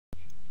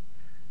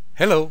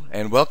Hello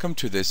and welcome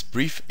to this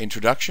brief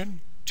introduction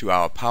to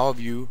our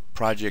PowerView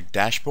project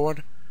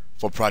dashboard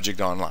for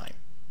Project Online.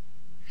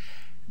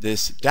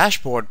 This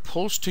dashboard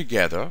pulls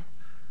together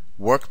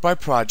work by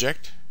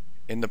project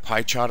in the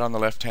pie chart on the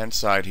left hand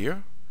side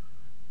here,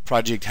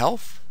 project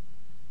health,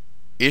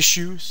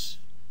 issues,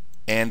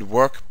 and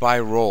work by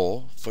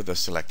role for the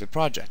selected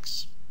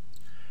projects.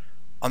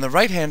 On the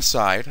right hand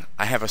side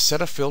I have a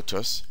set of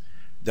filters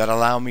that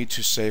allow me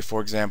to say, for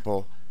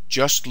example,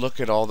 just look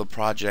at all the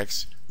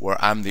projects where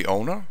I'm the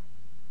owner,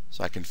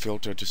 so I can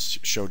filter to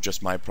show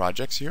just my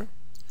projects here,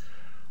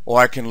 or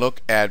I can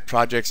look at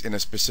projects in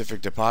a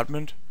specific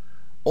department,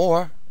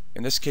 or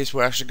in this case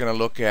we're actually going to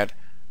look at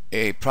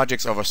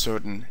projects of a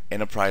certain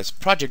enterprise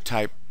project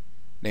type,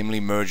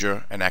 namely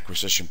merger and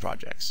acquisition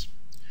projects.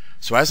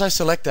 So as I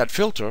select that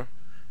filter,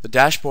 the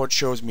dashboard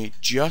shows me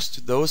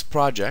just those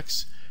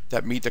projects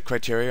that meet the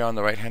criteria on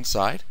the right hand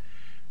side,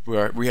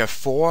 where we have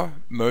 4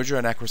 merger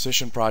and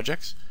acquisition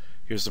projects.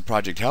 Here's the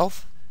project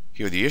health,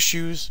 here are the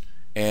issues,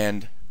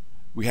 and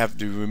we have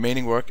the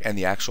remaining work and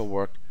the actual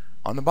work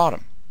on the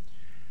bottom.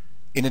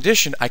 In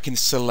addition, I can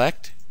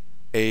select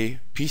a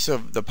piece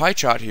of the pie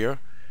chart here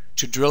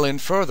to drill in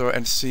further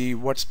and see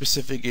what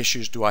specific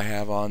issues do I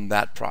have on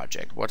that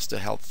project, what's the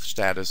health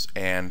status,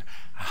 and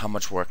how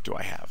much work do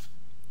I have.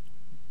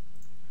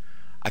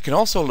 I can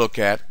also look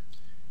at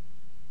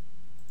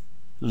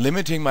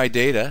limiting my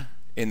data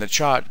in the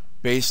chart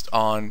based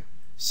on,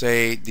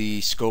 say,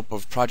 the scope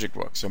of project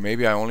work. So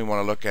maybe I only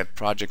want to look at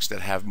projects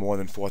that have more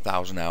than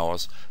 4,000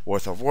 hours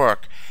worth of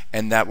work,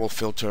 and that will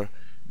filter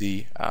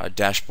the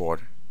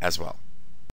dashboard as well.